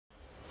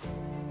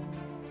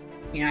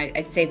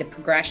I'd say the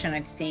progression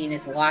I've seen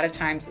is a lot of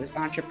times it was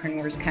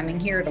entrepreneurs coming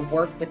here to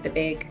work with the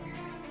big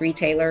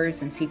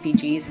retailers and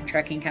CPGs and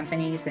trucking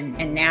companies.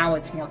 And now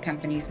it's more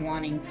companies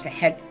wanting to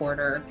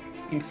headquarter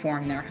and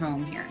form their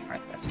home here in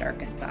Northwest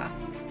Arkansas.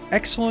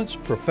 Excellence,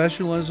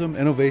 professionalism,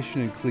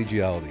 innovation, and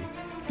collegiality.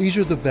 These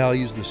are the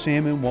values the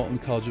Sam M. Walton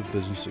College of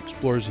Business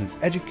explores in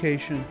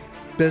education,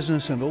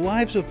 business, and the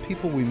lives of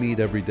people we meet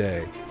every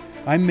day.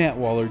 I'm Matt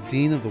Waller,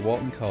 Dean of the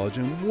Walton College,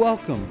 and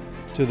welcome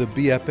to the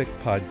Be Epic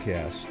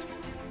podcast.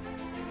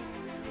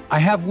 I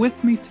have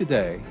with me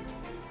today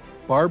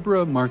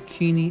Barbara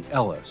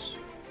Marchini-Ellis,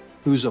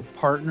 who's a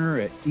partner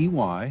at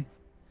EY,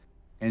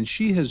 and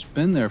she has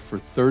been there for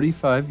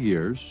 35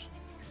 years.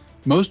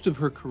 Most of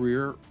her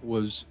career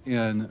was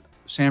in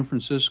San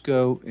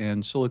Francisco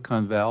and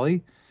Silicon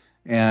Valley,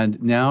 and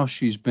now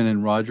she's been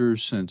in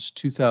Rogers since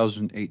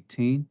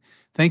 2018.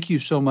 Thank you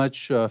so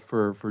much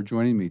for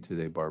joining me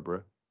today,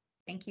 Barbara.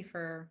 Thank you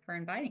for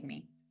inviting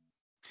me.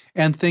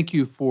 And thank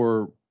you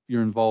for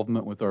your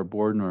involvement with our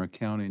board and our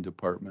accounting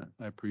department.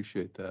 I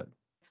appreciate that.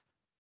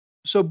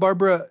 So,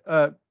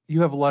 Barbara,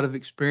 you have a lot of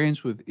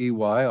experience with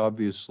EY,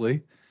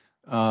 obviously,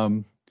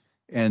 and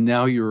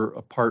now you're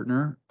a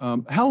partner.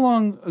 How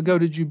long ago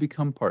did you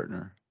become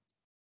partner?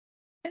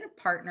 I've been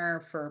a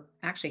partner for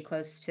actually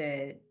close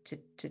to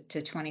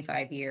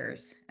 25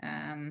 years.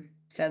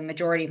 So the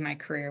majority of my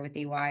career with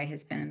EY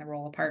has been in the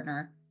role of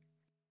partner.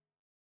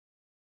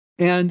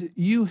 And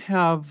you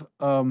have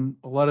a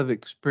lot of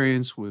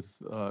experience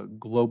with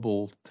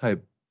global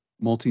type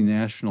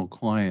multinational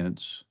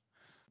clients,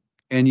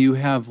 and you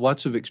have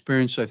lots of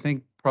experience, I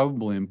think,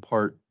 probably in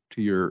part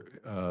to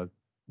your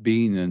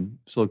being in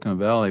Silicon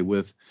Valley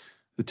with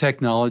the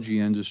technology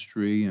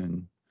industry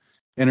and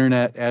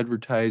internet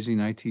advertising,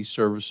 IT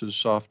services,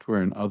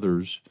 software, and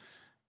others.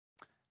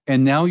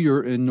 And now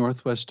you're in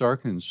Northwest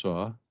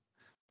Arkansas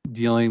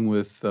dealing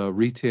with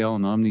retail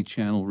and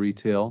omni-channel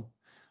retail.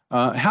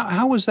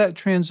 How was that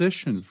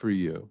transition for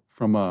you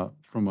from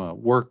a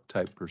work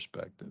type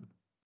perspective?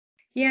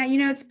 Yeah,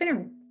 it's been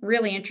a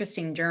really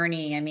interesting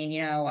journey. I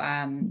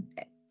mean,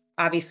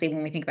 obviously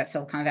when we think about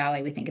Silicon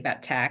Valley, we think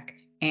about tech.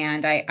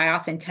 And I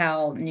often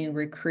tell new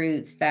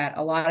recruits that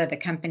a lot of the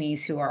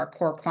companies who are our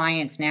core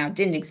clients now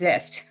didn't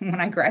exist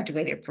when I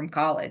graduated from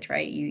college,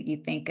 right? You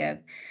think of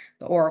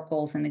the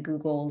Oracles and the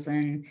Googles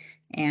and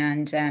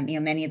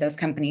many of those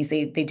companies,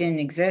 they didn't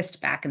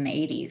exist back in the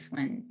 80s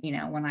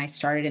when I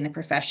started in the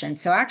profession.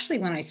 So actually,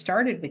 when I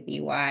started with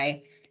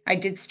EY, I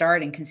did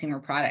start in consumer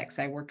products.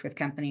 I worked with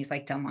companies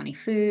like Del Monte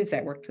Foods.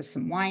 I worked with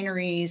some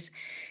wineries.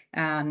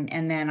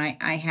 And then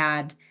I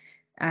had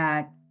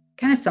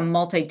kind of some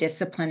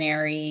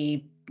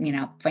multidisciplinary,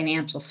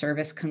 financial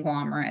service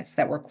conglomerates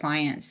that were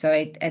clients. So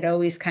I'd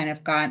always kind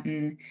of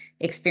gotten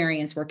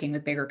experience working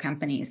with bigger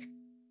companies.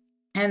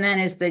 And then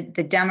as the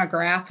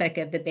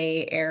demographic of the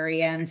Bay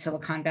Area and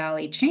Silicon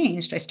Valley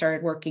changed, I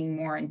started working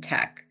more in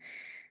tech.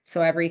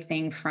 So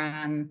everything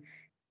from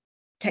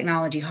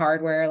technology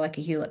hardware like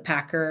a Hewlett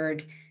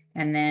Packard,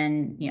 and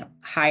then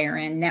higher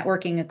end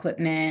networking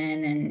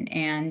equipment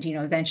and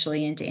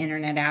eventually into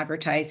internet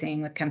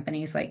advertising with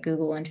companies like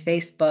Google and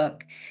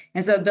Facebook.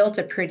 And so it built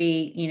a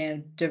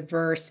pretty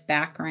diverse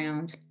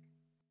background.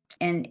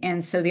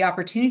 And so the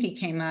opportunity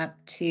came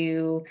up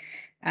to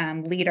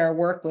lead our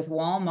work with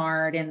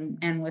Walmart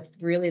and with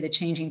really the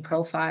changing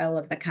profile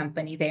of the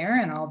company there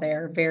and all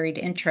their varied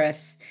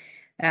interests,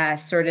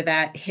 sort of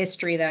that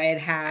history that I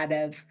had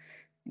of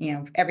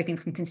everything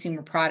from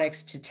consumer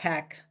products to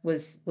tech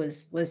was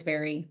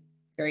very,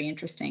 very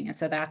interesting. And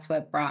so that's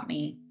what brought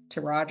me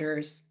to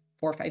Rogers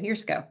 4 or 5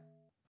 years ago.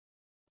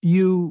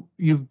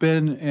 You've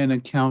been in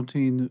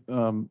accounting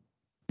during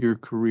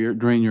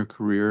your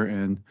career,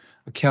 and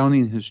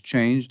accounting has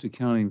changed.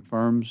 Accounting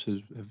firms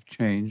have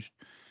changed.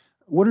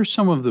 What are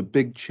some of the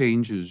big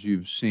changes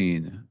you've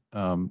seen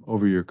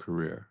over your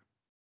career?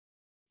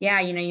 Yeah,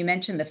 you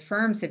mentioned the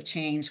firms have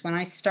changed. When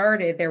I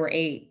started, there were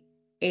eight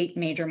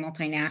major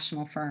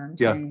multinational firms.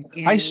 Yeah, and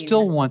I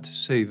still want to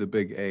say the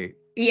big eight.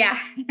 Yeah,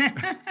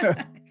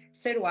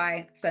 so do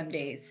I some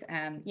days.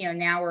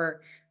 Now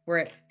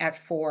we're at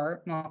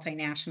 4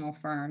 multinational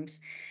firms.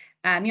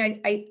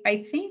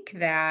 I think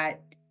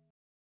that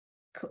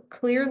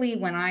clearly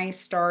when I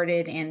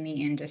started in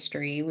the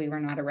industry, we were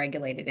not a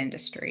regulated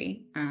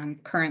industry.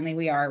 Currently,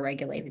 we are a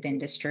regulated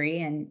industry,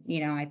 and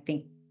I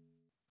think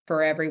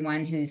for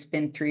everyone who's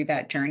been through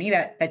that journey,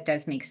 that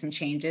does make some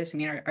changes. I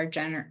mean,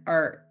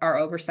 our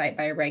oversight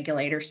by a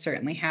regulator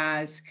certainly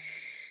has,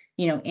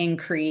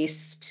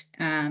 increased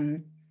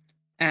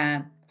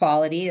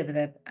quality of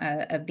the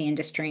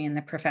industry and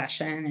the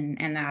profession,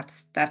 and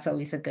that's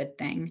always a good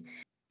thing.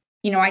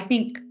 I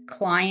think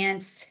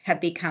clients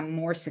have become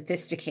more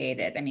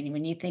sophisticated. I mean,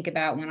 when you think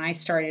about when I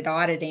started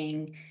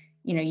auditing,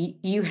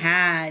 you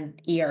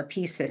had ERP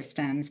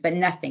systems, but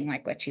nothing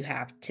like what you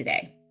have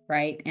today,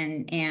 right?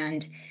 And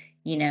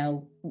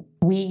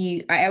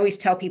I always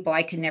tell people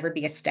I could never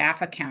be a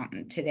staff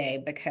accountant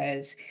today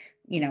because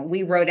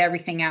we wrote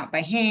everything out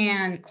by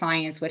hand.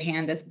 Clients would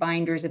hand us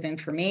binders of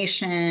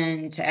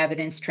information to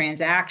evidence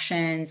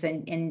transactions.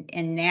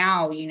 And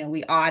now,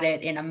 we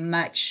audit in a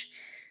much,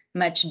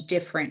 much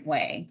different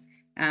way.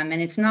 And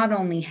it's not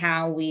only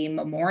how we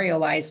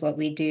memorialize what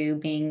we do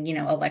being,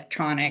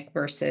 electronic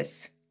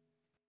versus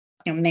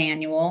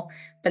manual,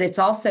 but it's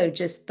also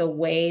just the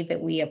way that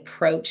we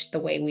approach the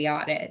way we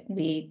audit.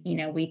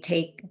 We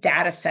take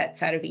data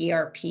sets out of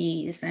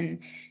ERPs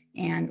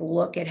and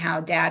look at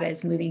how data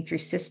is moving through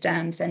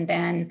systems, and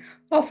then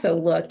also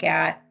look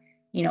at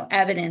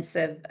evidence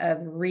of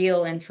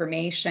real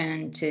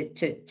information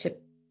to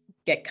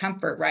get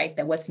comfort, right,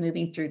 that what's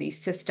moving through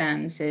these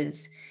systems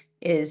is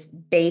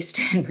based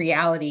in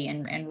reality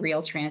and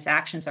real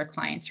transactions our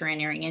clients are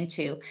entering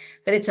into.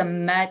 But it's a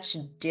much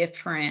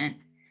different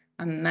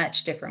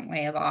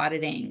way of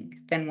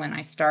auditing than when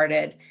I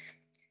started.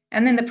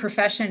 And then the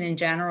profession in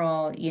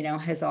general,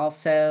 has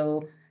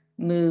also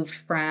moved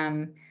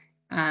from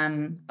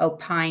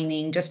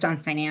opining just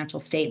on financial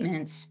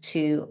statements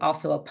to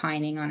also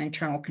opining on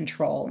internal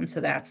control. And so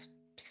that's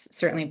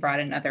certainly brought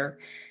another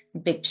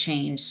big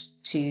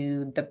change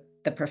to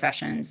the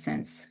profession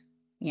since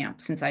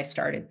I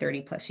started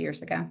 30 plus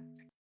years ago.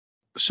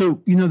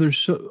 So,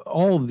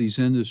 all of these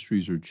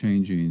industries are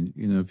changing.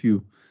 If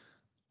you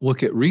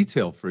look at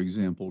retail, for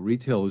example,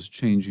 retail is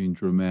changing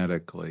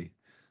dramatically,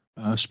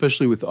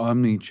 especially with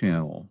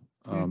omni-channel.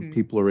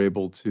 People are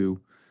able to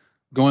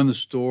go in the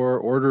store,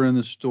 order in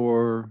the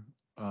store,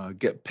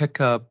 get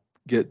pickup,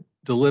 get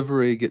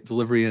delivery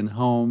in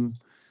home,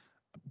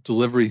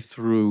 delivery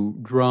through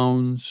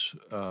drones,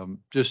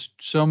 just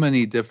so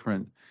many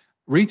different.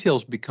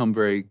 Retail's become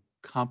very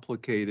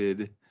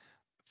complicated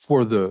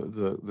for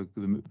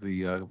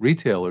the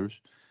retailers.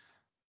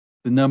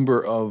 The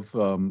number of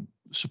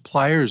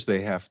suppliers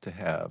they have to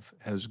have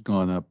has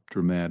gone up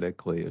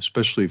dramatically,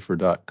 especially for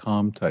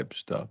 .com type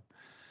stuff.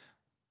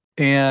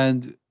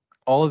 And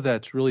all of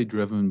that's really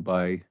driven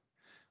by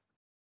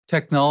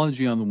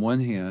technology on the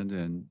one hand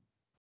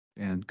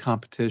and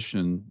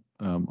competition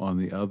on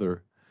the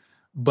other.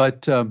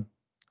 But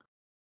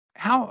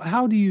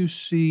how do you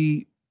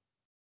see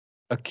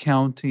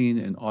accounting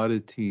and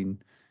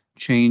auditing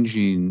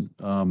changing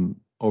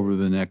over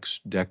the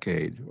next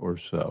decade or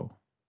so?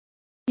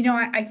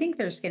 I think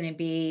there's going to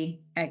be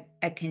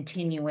a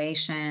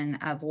continuation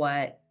of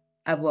what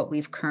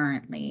we've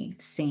currently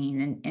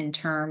seen in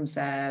terms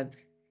of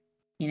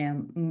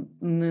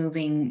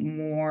moving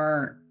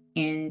more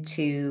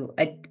into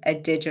a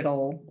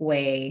digital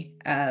way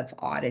of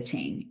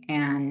auditing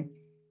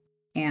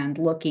and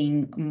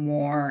looking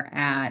more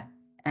at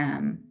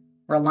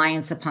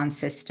reliance upon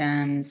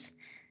systems,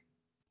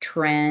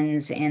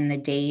 trends in the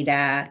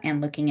data,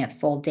 and looking at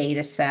full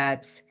data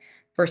sets,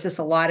 versus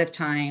a lot of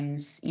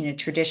times,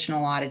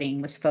 traditional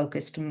auditing was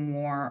focused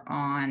more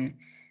on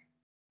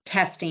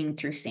testing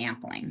through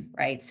sampling,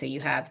 right? So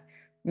you have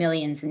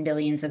millions and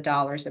billions of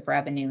dollars of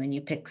revenue, and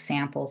you pick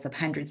samples of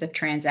hundreds of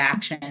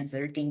transactions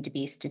that are deemed to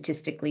be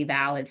statistically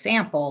valid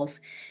samples,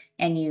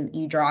 and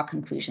you draw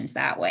conclusions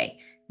that way.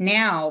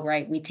 Now,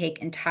 right, we take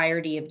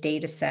entirety of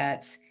data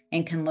sets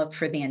and can look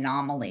for the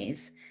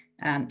anomalies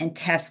and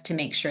test to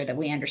make sure that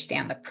we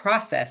understand the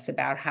process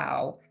about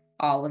how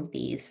all of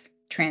these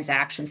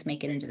transactions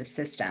make it into the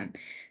system.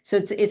 So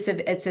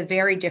it's a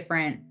very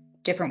different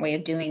way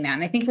of doing that.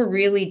 And I think we're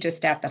really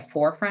just at the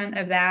forefront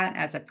of that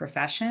as a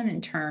profession in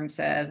terms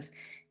of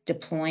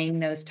deploying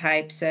those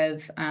types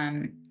of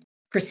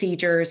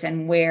procedures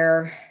and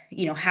where,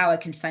 how it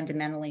can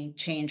fundamentally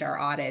change our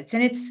audits.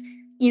 And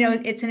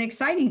it's an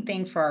exciting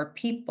thing for our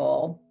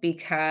people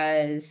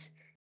because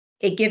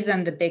it gives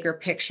them the bigger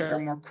picture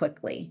more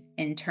quickly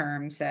in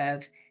terms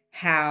of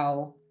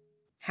how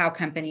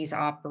companies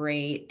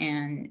operate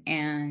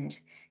and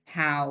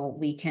how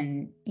we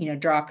can,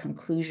 draw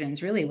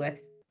conclusions really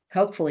with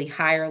hopefully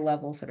higher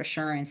levels of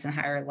assurance and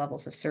higher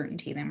levels of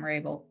certainty than we're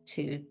able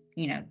to,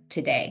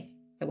 today,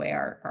 the way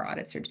our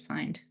audits are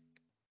designed.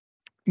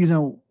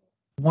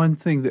 One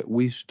thing that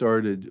we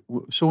started,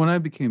 so when I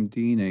became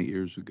dean 8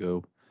 years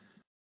ago,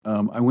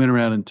 I went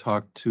around and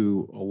talked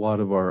to a lot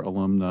of our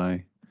alumni.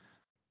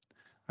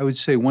 I would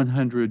say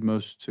 100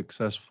 most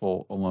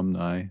successful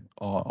alumni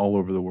all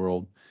over the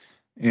world,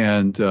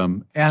 and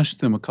asked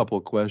them a couple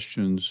of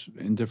questions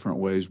in different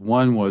ways.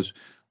 One was,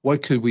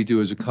 what could we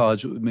do as a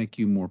college that would make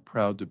you more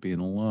proud to be an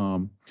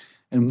alum?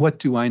 And what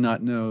do I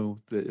not know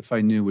that if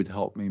I knew would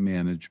help me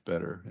manage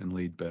better and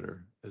lead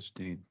better as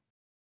dean?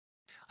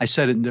 I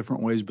said it in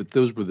different ways, but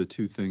those were the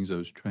two things I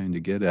was trying to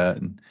get at.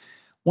 And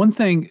one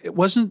thing, it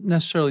wasn't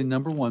necessarily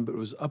number one, but it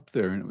was up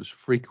there and it was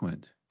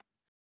frequent.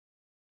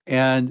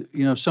 And,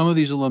 some of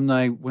these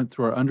alumni went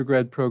through our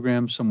undergrad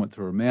program, some went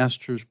through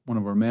one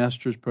of our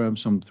master's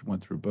programs, some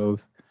went through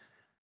both.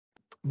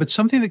 But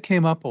something that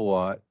came up a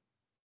lot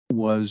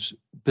was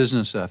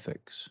business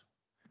ethics.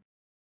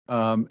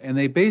 And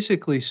they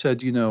basically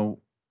said,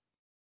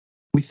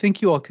 we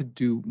think you all could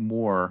do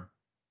more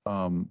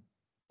on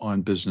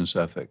business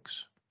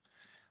ethics.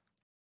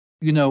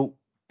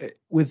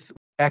 With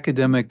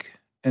academic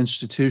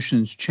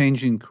institutions,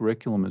 changing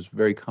curriculum is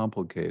very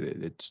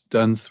complicated. It's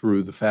done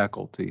through the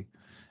faculty.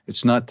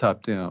 It's not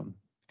top down,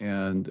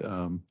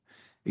 and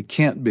it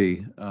can't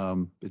be.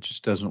 It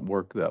just doesn't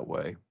work that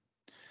way.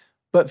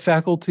 But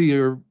faculty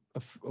are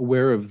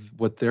aware of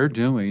what they're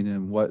doing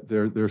and what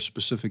their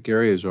specific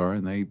areas are,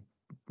 and they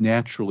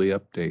naturally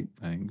update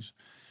things.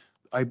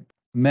 I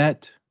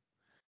met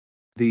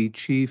the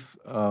chief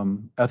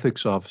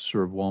ethics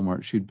officer of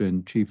Walmart. She'd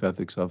been chief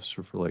ethics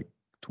officer for like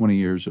 20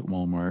 years at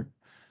Walmart.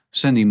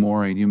 Cindy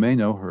Mooring, you may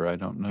know her, I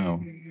don't know.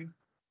 Mm-hmm.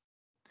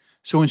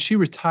 So when she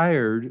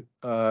retired,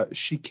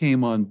 she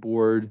came on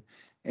board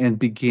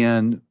and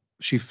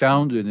she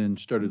founded and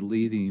started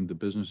leading the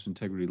Business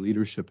Integrity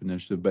Leadership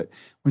Initiative. But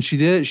when she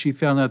did it, she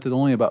found out that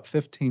only about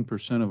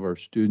 15% of our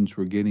students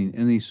were getting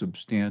any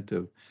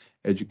substantive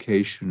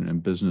education in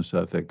business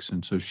ethics.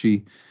 And so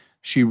she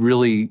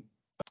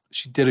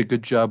did a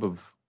good job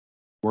of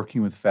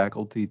working with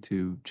faculty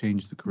to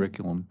change the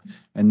curriculum,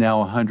 and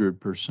now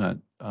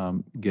 100%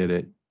 get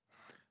it.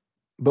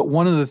 But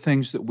one of the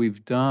things that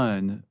we've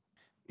done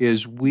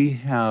is we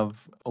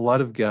have a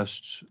lot of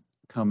guests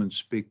come and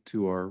speak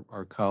to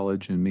our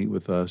college and meet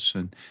with us,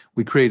 and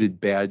we created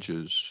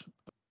badges,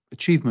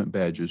 achievement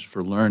badges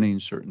for learning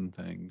certain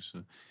things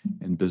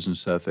in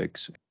business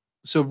ethics.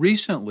 So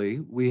recently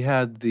we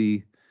had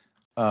the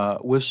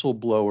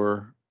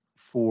whistleblower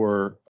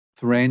for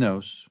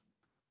Theranos,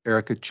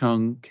 Erica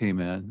Chung, came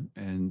in,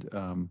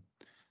 and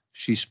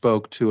she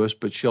spoke to us,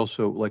 but she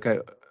also,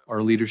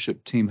 our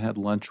leadership team had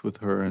lunch with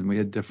her, and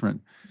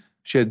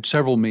she had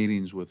several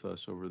meetings with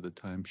us over the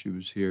time she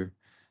was here.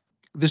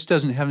 This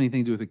doesn't have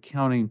anything to do with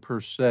accounting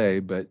per se,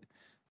 but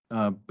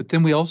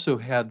then we also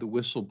had the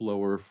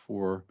whistleblower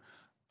for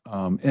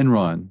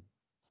Enron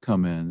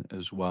come in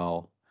as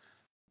well.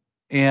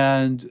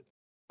 And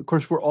of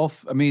course,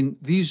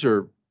 these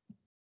are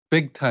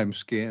big time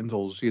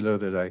scandals,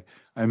 that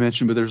I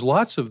mentioned, but there's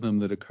lots of them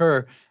that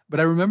occur. But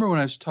I remember when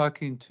we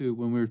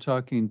were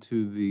talking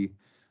to the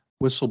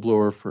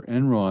whistleblower for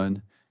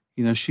Enron,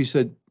 she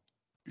said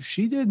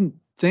she didn't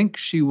think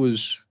she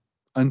was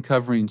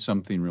uncovering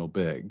something real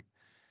big.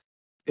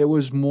 It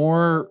was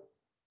more,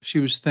 she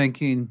was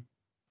thinking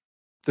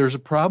there's a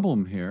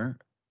problem here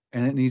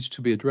and it needs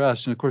to be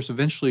addressed. And of course,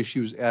 eventually she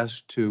was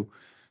asked to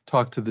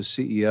talk to the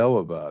CEO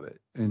about it.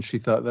 And she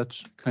thought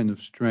that's kind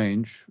of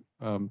strange.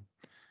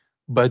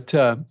 But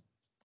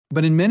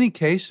in many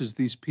cases,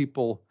 these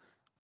people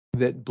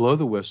that blow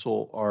the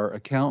whistle are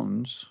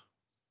accountants.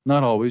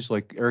 Not always,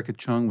 like Erica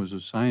Chung was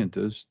a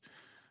scientist.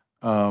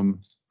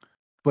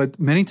 But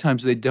many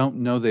times they don't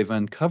know they've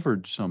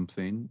uncovered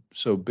something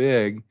so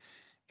big,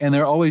 and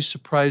they're always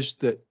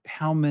surprised that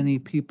how many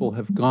people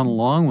have gone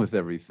along with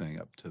everything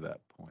up to that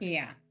point.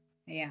 Yeah,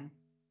 yeah.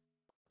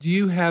 Do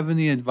you have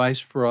any advice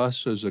for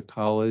us as a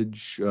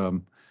college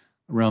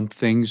around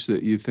things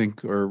that you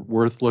think are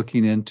worth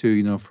looking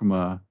into, from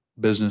a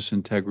business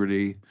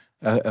integrity,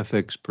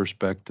 ethics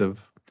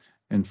perspective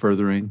and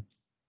furthering?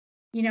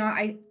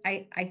 I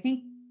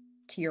think,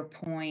 to your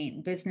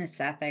point, business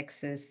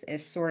ethics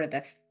is sort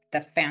of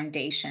the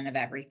foundation of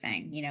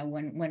everything.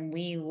 When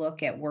we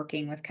look at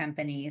working with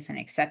companies and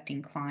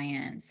accepting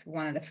clients,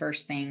 one of the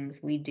first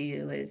things we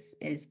do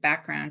is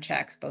background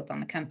checks, both on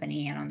the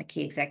company and on the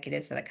key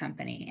executives of the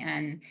company,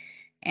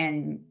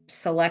 and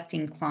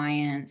selecting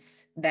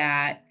clients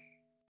that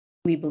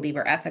we believe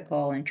are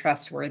ethical and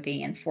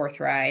trustworthy and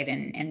forthright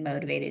and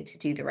motivated to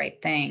do the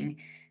right thing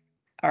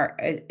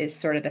is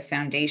sort of the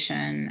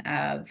foundation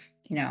of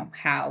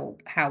how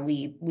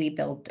we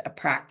build a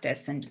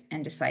practice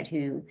and decide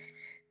who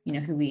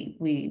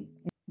we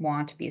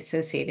want to be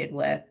associated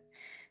with.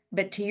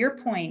 But to your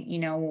point,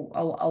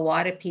 a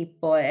lot of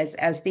people,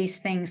 as these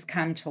things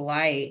come to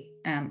light,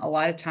 a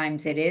lot of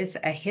times it is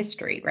a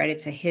history, right?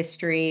 It's a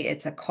history,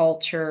 it's a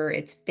culture,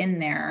 it's been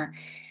there,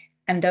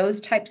 and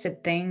those types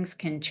of things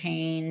can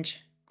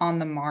change on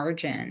the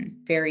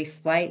margin very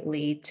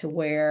slightly to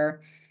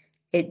where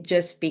it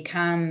just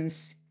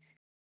becomes,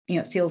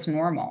 it feels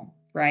normal,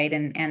 right?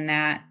 And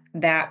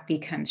that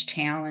becomes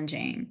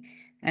challenging.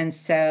 And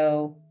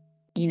so,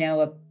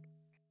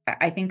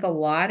 I think a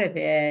lot of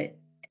it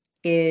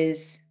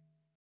is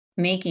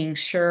making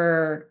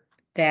sure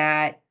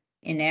that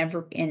in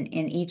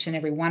each and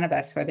every one of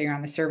us, whether you're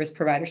on the service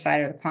provider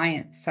side or the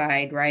client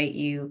side, right,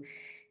 you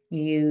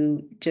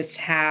just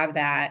have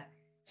that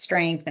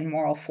strength and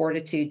moral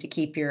fortitude to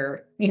keep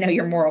your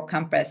moral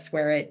compass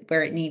where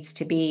it needs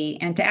to be,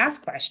 and to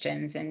ask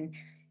questions and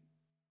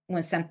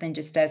when something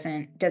just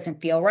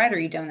doesn't feel right or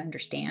you don't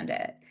understand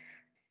it.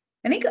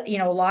 I think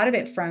a lot of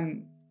it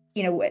from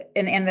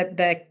and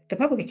the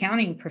public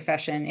accounting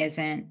profession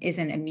isn't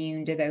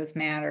immune to those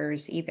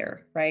matters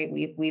either, right?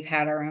 We've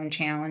had our own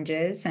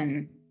challenges,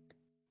 and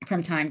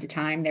from time to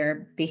time there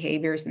are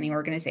behaviors in the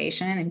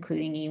organization,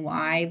 including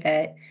EY,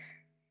 that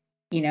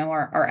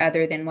are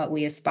other than what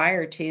we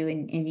aspire to,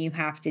 and you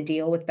have to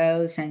deal with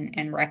those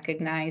and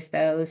recognize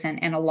those,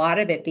 and a lot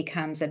of it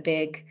becomes a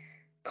big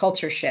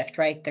culture shift,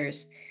 right?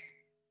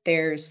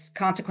 There's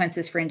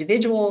consequences for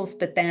individuals,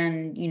 but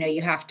then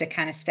you have to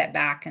kind of step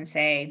back and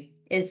say,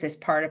 is this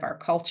part of our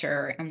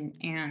culture,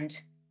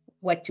 and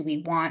what do we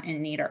want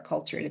and need our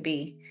culture to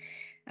be?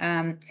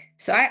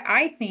 So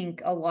I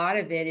think a lot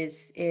of it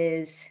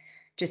is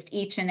just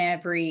each and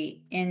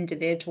every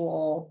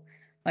individual,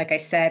 like I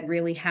said,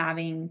 really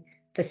having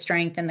the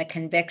strength and the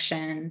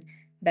conviction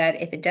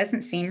that if it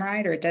doesn't seem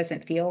right or it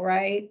doesn't feel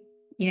right,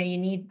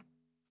 you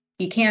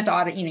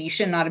can't you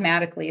shouldn't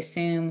automatically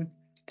assume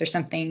there's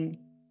something,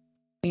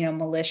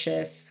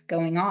 malicious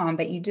going on,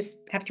 but you just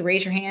have to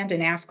raise your hand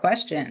and ask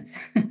questions,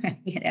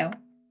 you know.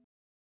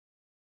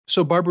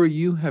 So, Barbara,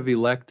 you have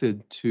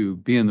elected to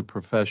be in the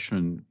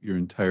profession your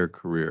entire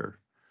career,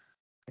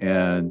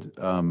 and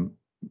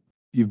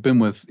you've been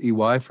with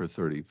EY for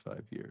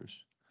 35 years.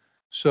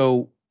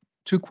 So,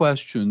 two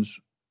questions.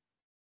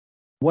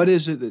 What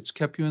is it that's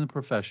kept you in the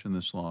profession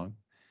this long?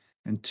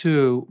 And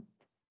two,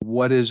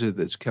 what is it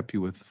that's kept you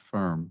with the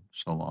firm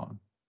so long?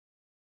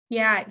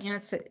 Yeah,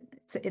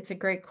 it's a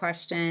great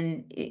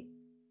question.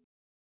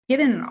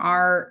 Given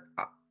our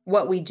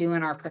what we do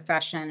in our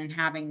profession and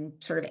having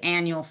sort of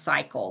annual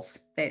cycles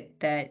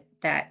that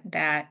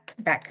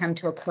come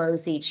to a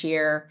close each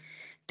year,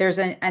 there's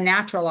a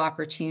natural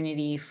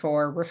opportunity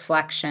for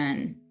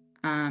reflection,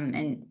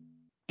 and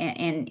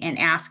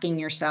asking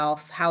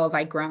yourself, how have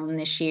I grown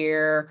this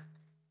year?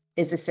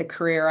 Is this a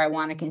career I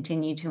want to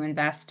continue to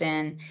invest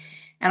in?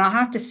 And I'll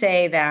have to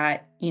say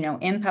that,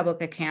 in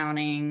public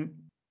accounting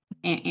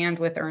and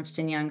with Ernst &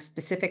 Young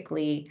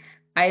specifically,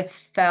 I've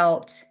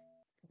felt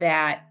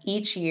that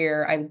each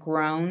year I've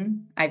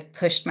grown, I've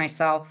pushed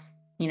myself,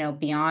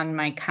 beyond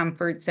my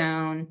comfort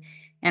zone,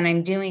 and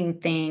I'm doing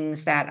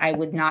things that I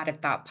would not have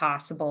thought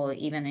possible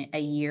even a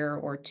year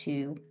or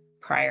two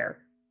prior,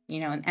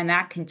 and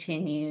that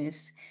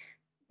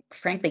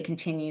frankly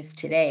continues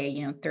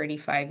today,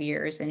 35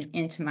 years and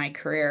into my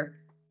career.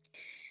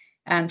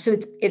 So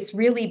it's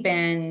really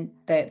been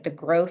the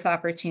growth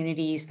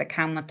opportunities that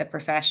come with the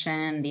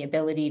profession, the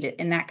ability to,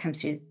 and that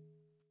comes to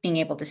being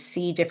able to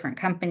see different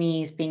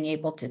companies, being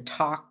able to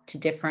talk to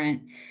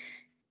different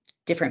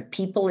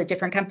people at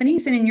different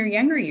companies. And in your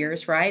younger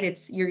years, right,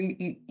 it's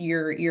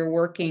you're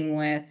working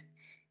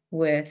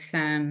with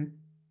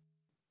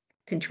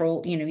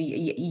control,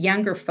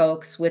 younger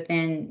folks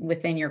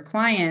within your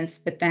clients.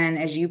 But then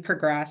as you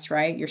progress,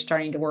 right, you're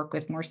starting to work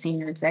with more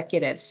senior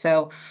executives.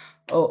 So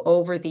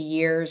over the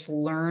years,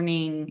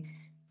 learning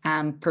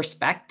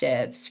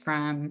perspectives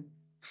from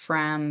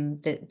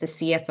the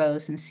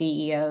CFOs and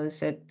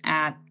CEOs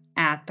at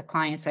the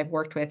clients I've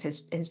worked with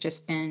has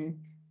just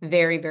been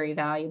very, very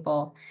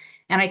valuable.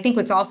 And I think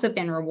what's also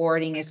been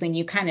rewarding is when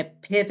you kind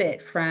of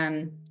pivot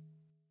from,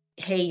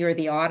 hey, you're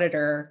the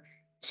auditor,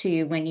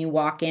 to when you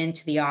walk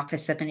into the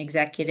office of an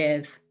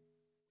executive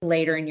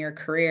later in your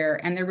career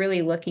and they're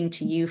really looking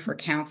to you for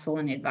counsel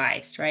and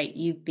advice, right?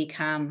 You've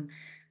become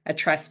a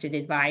trusted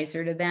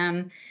advisor to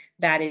them.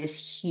 That is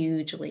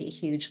hugely,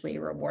 hugely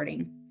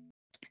rewarding.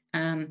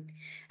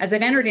 As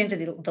I've entered into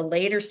the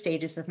later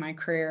stages of my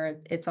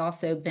career, it's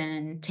also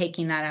been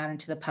taking that out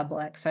into the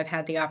public. So I've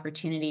had the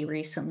opportunity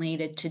recently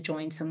to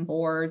join some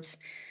boards.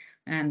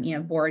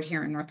 Board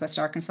here in Northwest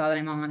Arkansas that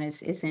I'm on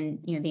is in,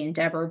 the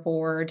Endeavor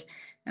board.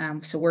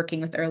 So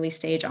working with early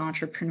stage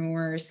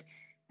entrepreneurs.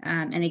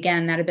 And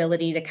again, that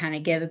ability to kind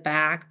of give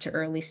back to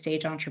early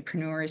stage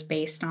entrepreneurs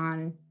based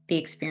on the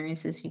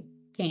experiences you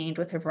gained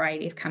with a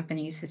variety of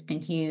companies has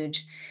been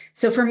huge.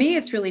 So for me,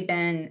 it's really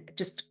been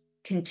just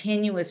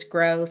continuous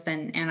growth,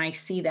 and I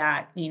see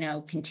that,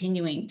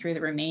 continuing through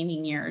the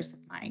remaining years of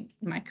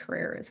my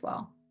career as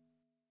well.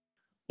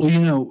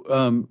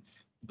 Well,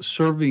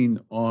 serving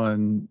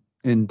on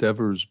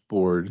Endeavor's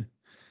board,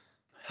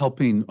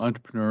 helping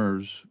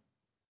entrepreneurs,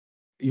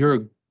 you're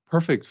a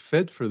perfect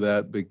fit for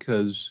that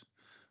because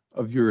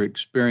of your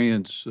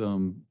experience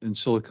in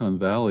Silicon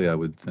Valley, I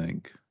would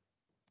think.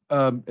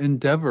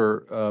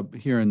 Endeavor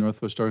here in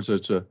Northwest Arkansas,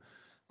 it's a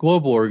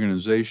global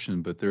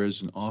organization, but there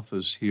is an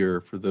office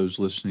here for those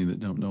listening that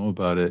don't know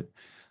about it.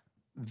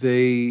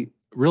 They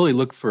really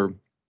look for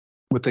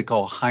what they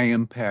call high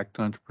impact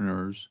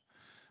entrepreneurs,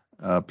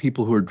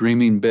 people who are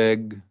dreaming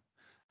big.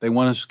 They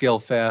want to scale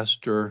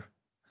faster.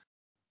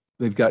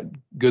 They've got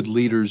good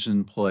leaders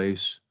in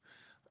place.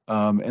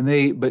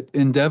 But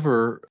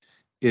Endeavor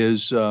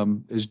is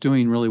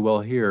doing really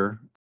well here.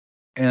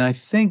 And I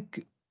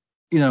think,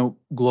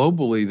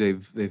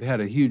 globally they've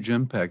had a huge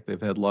impact. They've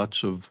had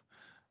lots of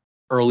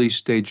early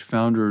stage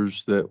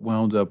founders that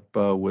wound up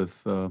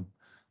with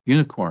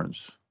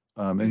unicorns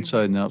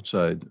inside and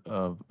outside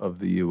of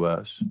the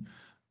U.S.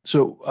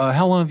 So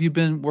how long have you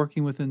been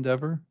working with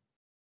Endeavor?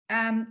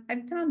 I've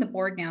been on the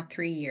board now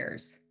 3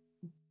 years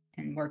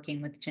and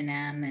working with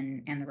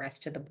Janem and the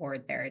rest of the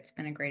board there. It's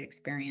been a great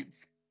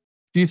experience.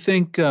 Do you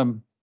think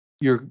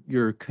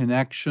your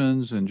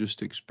connections and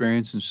just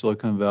experience in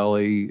Silicon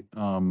Valley,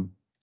 do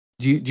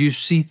you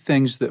see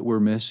things that we're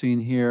missing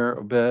here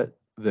a bit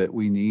that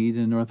we need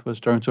in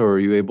Northwest Arkansas, or are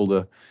you able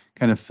to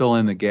kind of fill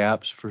in the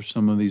gaps for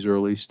some of these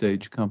early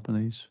stage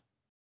companies?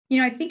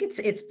 I think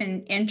it's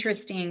been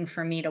interesting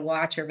for me to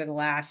watch over the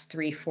last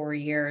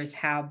 3-4 years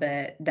how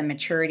the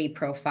maturity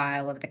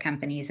profile of the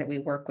companies that we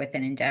work with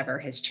in Endeavor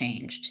has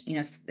changed.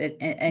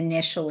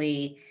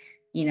 Initially,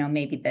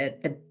 maybe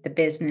the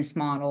business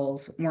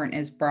models weren't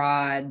as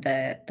broad,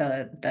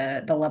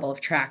 the level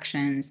of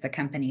tractions the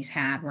companies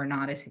had were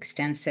not as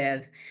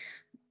extensive.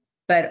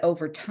 But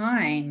over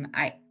time,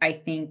 I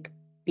think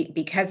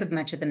because of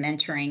much of the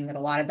mentoring that a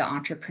lot of the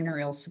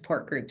entrepreneurial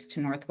support groups to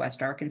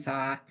Northwest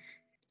Arkansas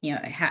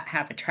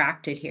have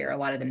attracted here, a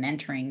lot of the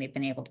mentoring they've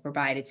been able to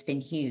provide, it's been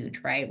huge,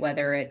 right?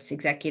 Whether it's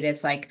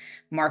executives like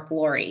Mark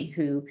Laurie,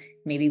 who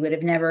maybe would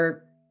have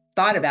never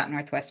thought about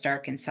Northwest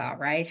Arkansas,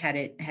 right? Had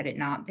it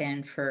not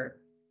been for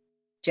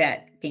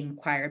Jet being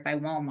acquired by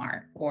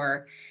Walmart,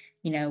 or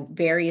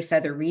various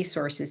other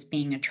resources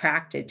being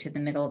attracted to the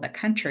middle of the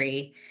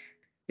country.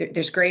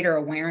 There's greater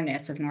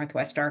awareness of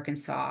Northwest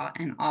Arkansas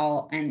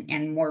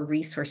and more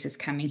resources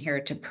coming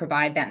here to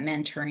provide that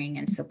mentoring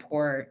and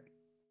support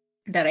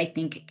that I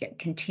think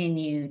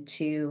continue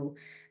to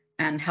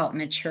help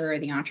mature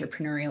the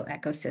entrepreneurial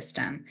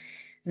ecosystem.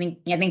 I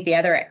think the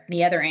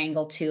other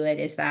angle to it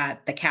is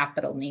that the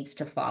capital needs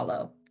to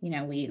follow.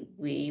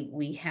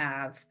 We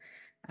have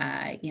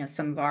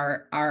some of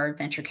our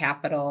venture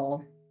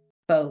capital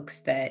folks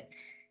that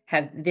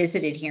have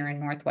visited here in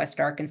Northwest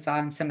Arkansas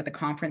and some of the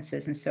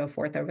conferences and so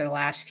forth over the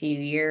last few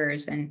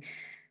years. And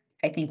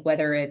I think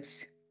whether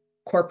it's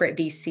corporate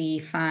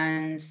VC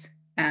funds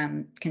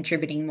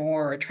contributing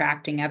more or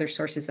attracting other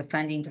sources of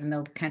funding to the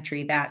middle of the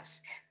country,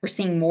 we're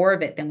seeing more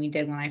of it than we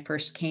did when I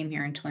first came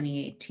here in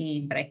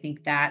 2018. But I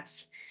think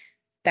that's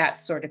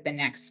sort of the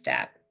next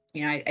step.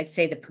 I'd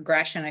say the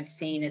progression I've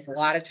seen is a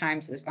lot of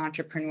times it was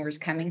entrepreneurs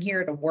coming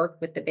here to work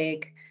with the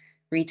big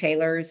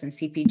retailers and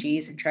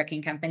CPGs and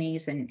trucking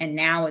companies. And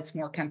now it's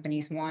more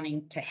companies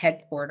wanting to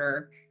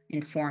headquarter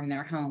and form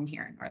their home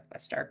here in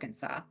Northwest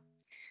Arkansas.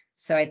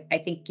 So I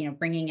think,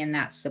 bringing in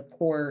that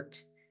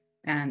support,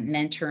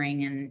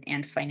 mentoring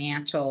and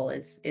financial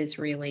is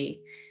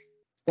really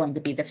going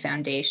to be the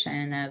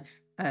foundation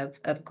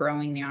of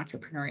growing the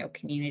entrepreneurial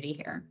community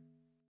here.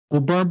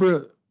 Well,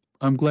 Barbara,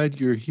 I'm glad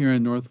you're here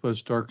in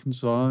Northwest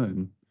Arkansas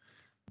and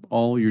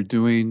all you're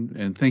doing.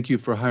 And thank you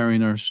for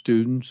hiring our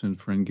students and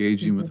for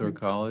engaging with our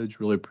college.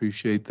 Really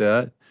appreciate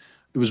that.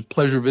 It was a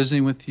pleasure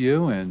visiting with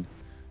you, and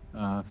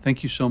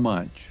thank you so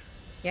much.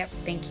 Yep,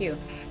 thank you.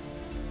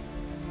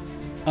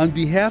 On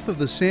behalf of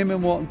the Sam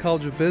M. Walton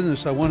College of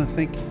Business, I want to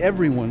thank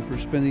everyone for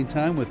spending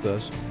time with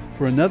us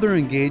for another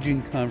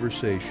engaging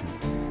conversation.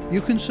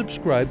 You can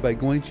subscribe by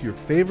going to your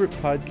favorite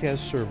podcast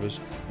service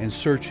and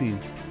searching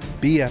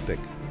Be Epic,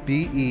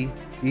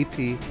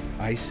 BEEPIC.